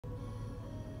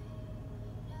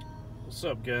What's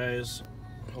up, guys?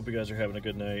 Hope you guys are having a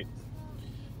good night.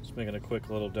 Just making a quick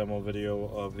little demo video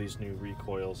of these new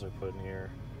recoils I put in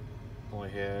here. Only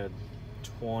had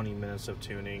 20 minutes of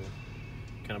tuning,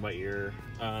 kind of by ear,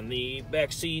 on the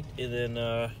back seat, and then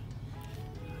I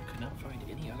could not find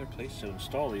any other place to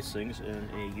install these things in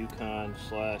a Yukon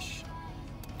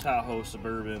 / Tahoe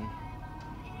Suburban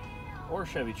or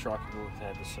Chevy truck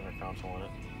that had the center console in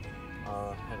it.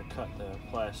 Had to cut the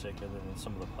plastic and then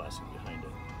some of the plastic behind it.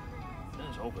 And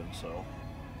it's open, so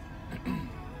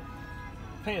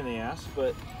pain in the ass,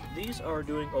 but these are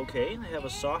doing okay. They have a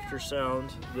softer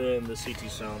sound than the CT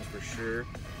sounds for sure.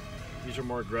 These are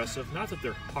more aggressive. Not that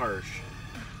they're harsh,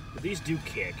 but these do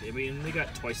kick. I mean, they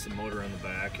got twice the motor on the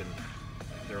back, and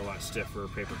they're a lot stiffer.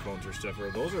 Paper cones are stiffer.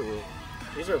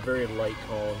 These are very light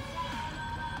cone,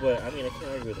 but I mean, I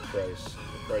can't argue with the price.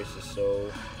 The price is so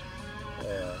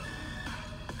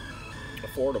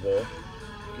affordable.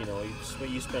 You know,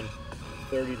 you spend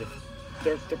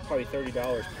probably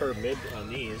 $30 per mid on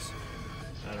these.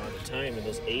 I don't know, at the time, and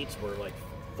those 8s were like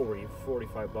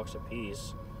 45 bucks a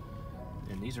piece,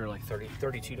 and these are like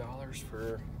 $32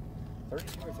 for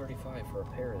 32 or 35 for a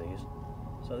pair of these.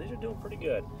 So these are doing pretty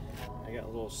good. I got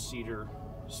little cedar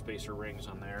spacer rings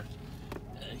on there.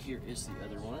 And here is the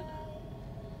other one.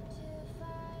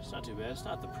 It's not too bad. It's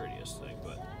not the prettiest thing,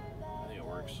 but I think it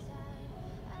works.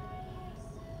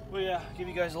 Well, yeah, I'll give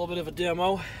you guys a little bit of a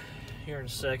demo here in a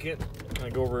second. I'm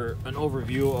going to go over an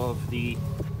overview of the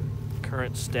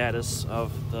current status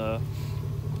of the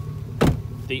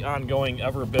ongoing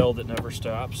ever build that never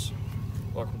stops.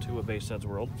 Welcome to a bass heads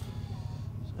world.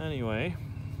 Anyway,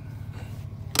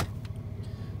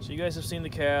 so you guys have seen the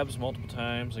cabs multiple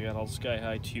times. I got all the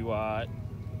Skyhigh 2-aught.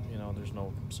 You know, there's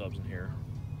no subs in here,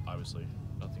 obviously.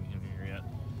 Nothing in here yet.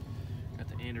 Got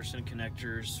the Anderson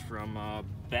connectors from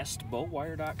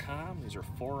bestbowwire.com. These are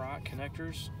 4-aught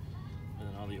connectors. And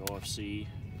then all the OFC.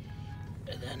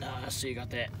 And then, so you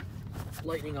got that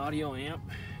Lightning audio amp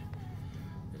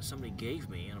that somebody gave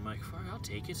me. And I'm like, fuck, I'll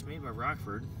take it. It's made by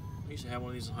Rockford. I used to have one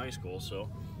of these in high school, so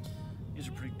these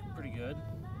are pretty good.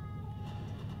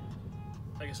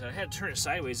 Like I said, I had to turn it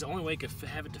sideways. The only way I could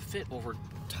have it to fit over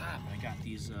top. I got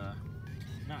these,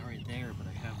 not right there, but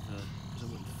I have because it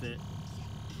wouldn't fit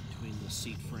between the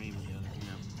seat frame and the other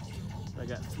amp. I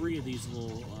got 3 of these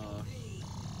little, what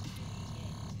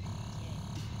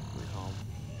do we call them?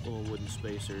 Little wooden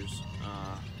spacers,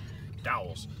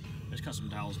 dowels. I just cut some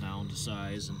dowels down to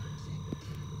size and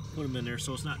put them in there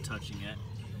so it's not touching it.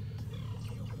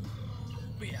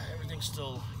 But yeah, everything's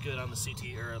still good on the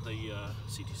CT, or the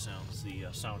CT sounds, the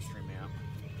Soundstream amp.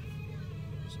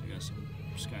 So I got some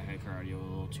Skyhigh car audio, a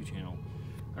little 2-channel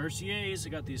RCAs. I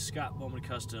got these Scott Bowman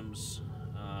Customs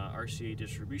RCA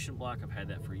distribution block. I've had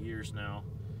that for years now.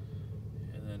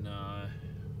 And then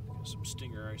some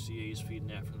Stinger RCAs feeding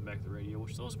that from the back of the radio,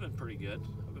 which those have been pretty good.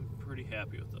 I've been pretty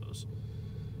happy with those.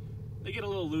 They get a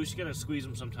little loose, you gotta squeeze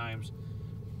them sometimes.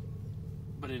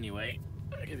 But anyway,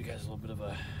 I'll give you guys a little bit of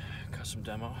a custom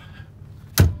demo.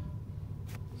 So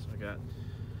I got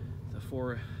the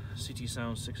 4 CT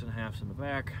Sounds 6.5s in the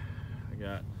back. I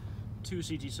got 2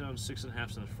 CT Sounds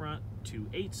 6.5s in the front, 2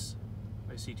 8s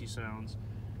by CT Sounds.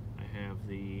 I have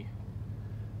the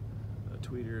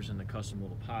tweeters and the custom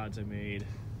little pods I made.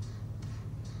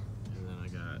 And then I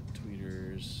got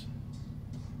tweeters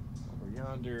over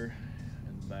yonder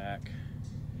in the back.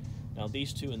 Now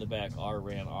these 2 in the back are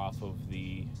ran off of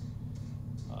the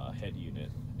head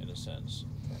unit in a sense.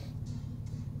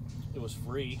 It was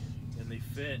free and they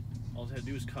fit. All I had to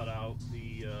do is cut out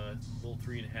the little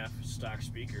 3.5 stock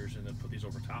speakers and then put these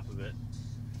over top of it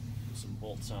with some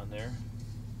bolts on there.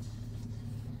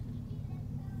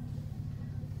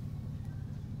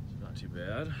 Not too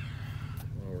bad.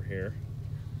 Over here.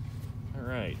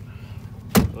 Alright,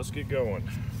 let's get going.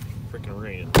 Freaking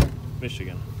rain in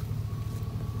Michigan.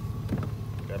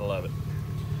 Gotta love it.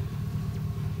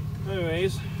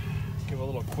 Anyways, give a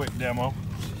little quick demo.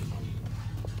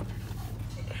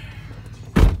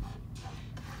 Let's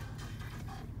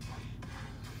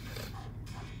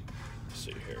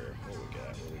see here, what we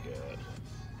got.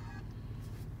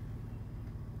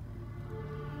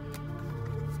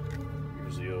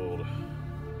 Here's the old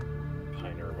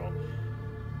Pioneer.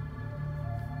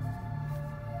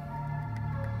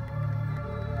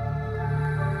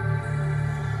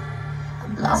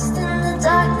 Lost in the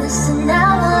darkness and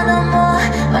now I know more.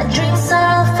 My dreams are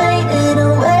all fading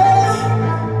away.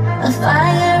 A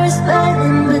fire is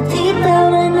burning, but deep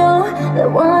down I know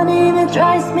that wanting it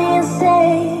drives me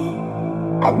insane.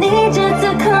 I need you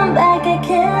to come back, I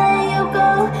can't let you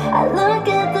go. I look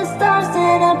at the stars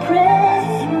and I pray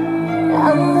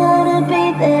I'm gonna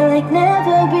be there like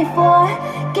never before.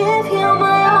 Give you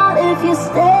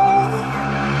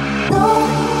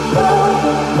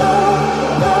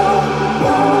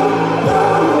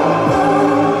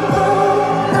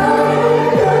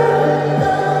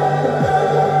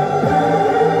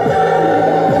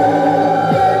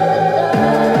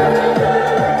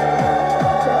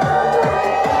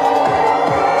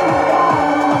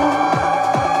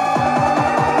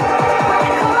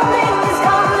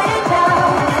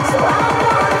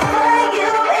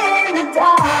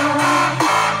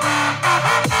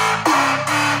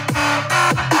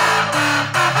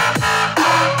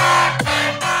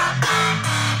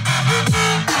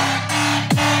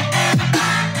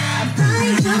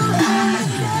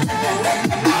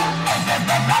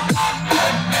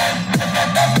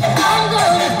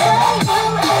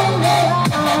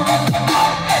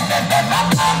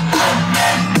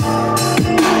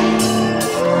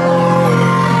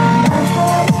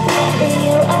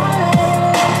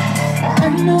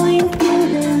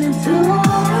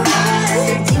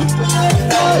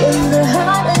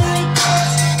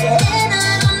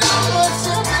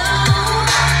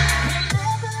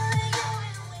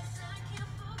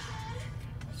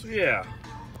So yeah,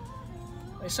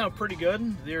 they sound pretty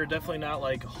good. They're definitely not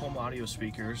like home audio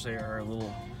speakers. They are a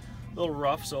little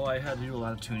rough, so I had to do a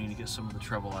lot of tuning to get some of the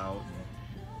treble out and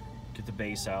get the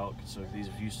bass out. So these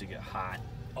used to get hot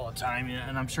all the time,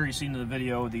 and I'm sure you've seen in the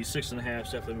video, these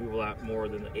 6.5s definitely move a lot more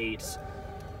than the 8s.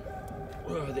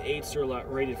 The 8s are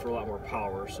rated for a lot more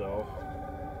power, so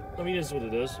I mean, it is what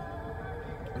it is.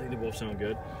 I think they both sound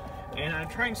good. And I'm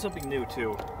trying something new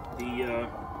too.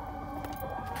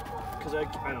 Because I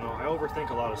don't know, I overthink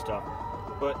a lot of stuff.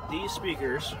 But these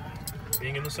speakers,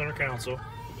 being in the center console,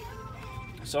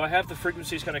 so I have the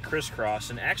frequencies kind of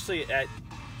crisscross, and actually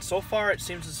so far it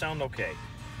seems to sound okay.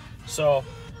 So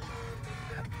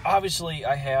obviously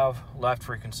I have left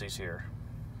frequencies here.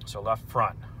 So left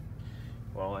front.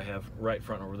 Well, I have right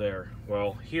front over there.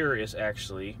 Well, here is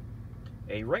actually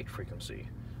a right frequency.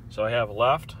 So I have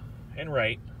left and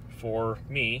right for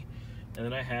me, and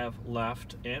then I have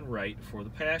left and right for the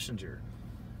passenger.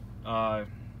 I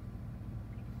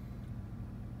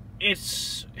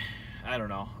don't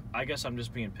know, I guess I'm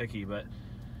just being picky, but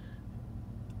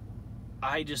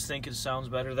I just think it sounds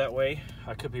better that way.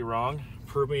 I could be wrong.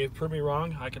 Prove me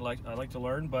wrong. I like to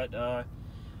learn, but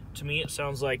to me it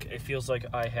sounds like, it feels like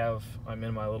I'm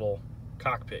in my little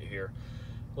cockpit here,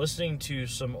 listening to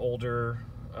some older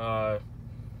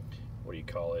what do you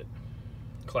call it,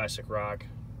 classic rock.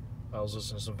 I was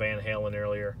listening to some Van Halen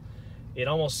earlier. It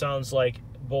almost sounds like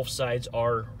both sides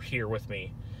are here with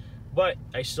me, but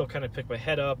I still kind of pick my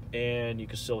head up and you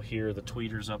can still hear the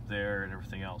tweeters up there and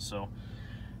everything else. So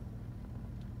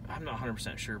I'm not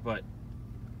 100% sure, but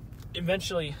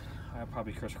eventually I'll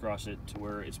probably crisscross it to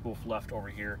where it's both left over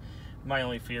here. My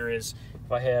only fear is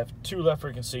if I have two left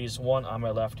frequencies, one on my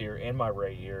left ear and my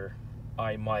right ear,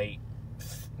 I might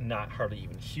not hardly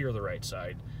even hear the right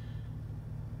side,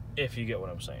 if you get what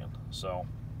I'm saying. So,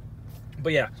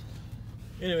 but yeah,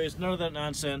 anyways, none of that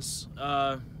nonsense.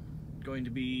 Going to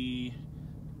be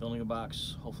building a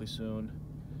box hopefully soon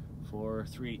for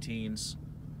 318s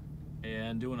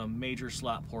and doing a major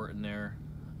slot port in there.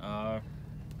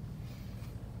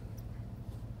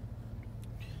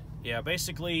 Yeah,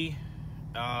 basically,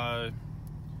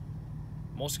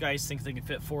 most guys think they can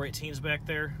fit 418s back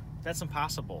there. That's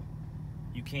impossible.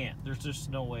 You can't. There's just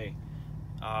no way.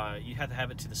 You have to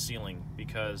have it to the ceiling,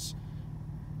 because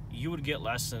you would get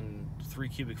less than 3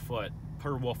 cubic foot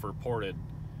per woofer ported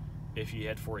if you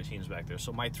had 418s back there.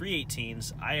 So my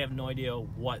 318s, I have no idea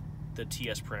what the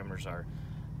TS parameters are.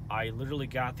 I literally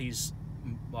got these,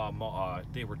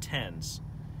 they were 10s,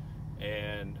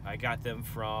 and I got them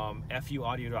from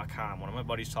fuaudio.com. One of my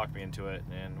buddies talked me into it,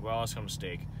 and well, it's a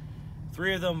mistake.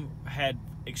 3 of them had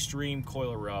extreme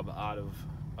coil rub out of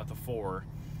the 4.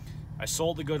 I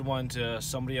sold the good one to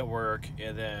somebody at work,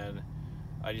 and then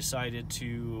I decided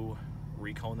to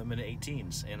recone them into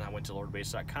 18s, and I went to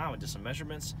lordbase.com and did some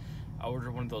measurements. I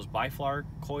ordered one of those biflar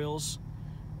coils,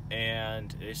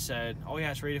 and it said, oh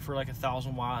yeah, it's rated for like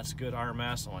 1,000 watts, good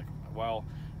RMS. I'm like, well,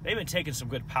 they've been taking some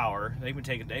good power. They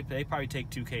probably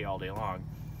take 2K all day long.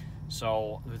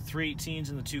 So the 318s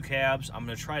and the 2 cabs, I'm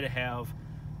going to try to have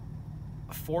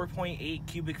 4.8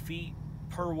 cubic feet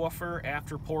per woofer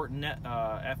after port and net,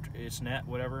 after it's net,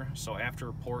 whatever. So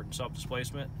after port and sub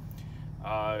displacement,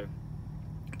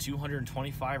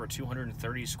 225 or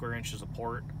 230 square inches of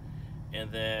port, and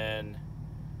then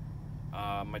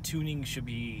my tuning should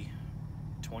be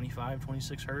 25,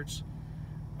 26 hertz.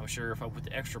 I'm sure if I put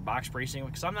the extra box bracing,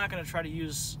 because I'm not going to try to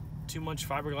use too much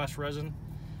fiberglass resin.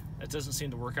 That doesn't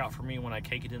seem to work out for me when I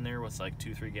cake it in there with like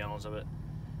 2-3 gallons of it.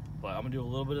 But I'm going to do a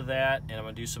little bit of that, and I'm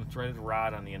going to do some threaded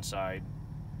rod on the inside,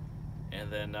 and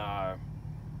then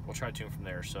we'll try to tune from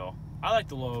there. So I like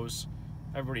the lows.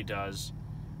 Everybody does.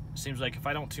 It seems like if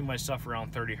I don't tune my stuff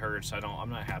around 30 hertz, I'm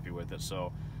not happy with it.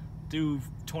 So do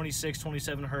 26,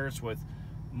 27 hertz with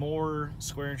more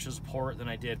square inches of port than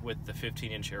I did with the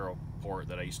 15-inch Aero port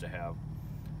that I used to have.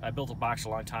 I built a box a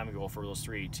long time ago for those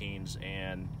 318s,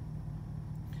 and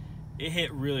it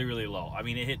hit really, really low. I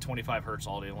mean, it hit 25 hertz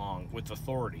all day long with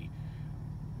authority,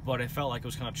 but it felt like it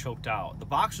was kind of choked out. The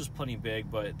box was plenty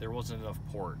big, but there wasn't enough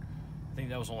port. I think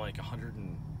that was only like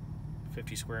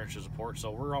 150 square inches of port,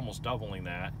 so we're almost doubling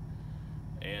that,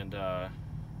 and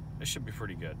it should be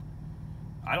pretty good.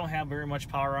 I don't have very much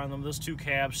power on them. Those 2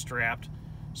 cabs strapped,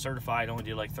 certified, only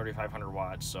did like 3,500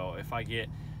 watts, so if I get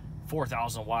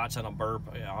 4,000 watts on a burp,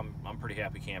 I'm pretty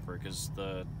happy camper, because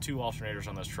the 2 alternators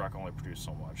on this truck only produce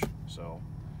so much. So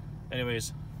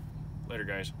anyways, later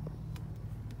guys.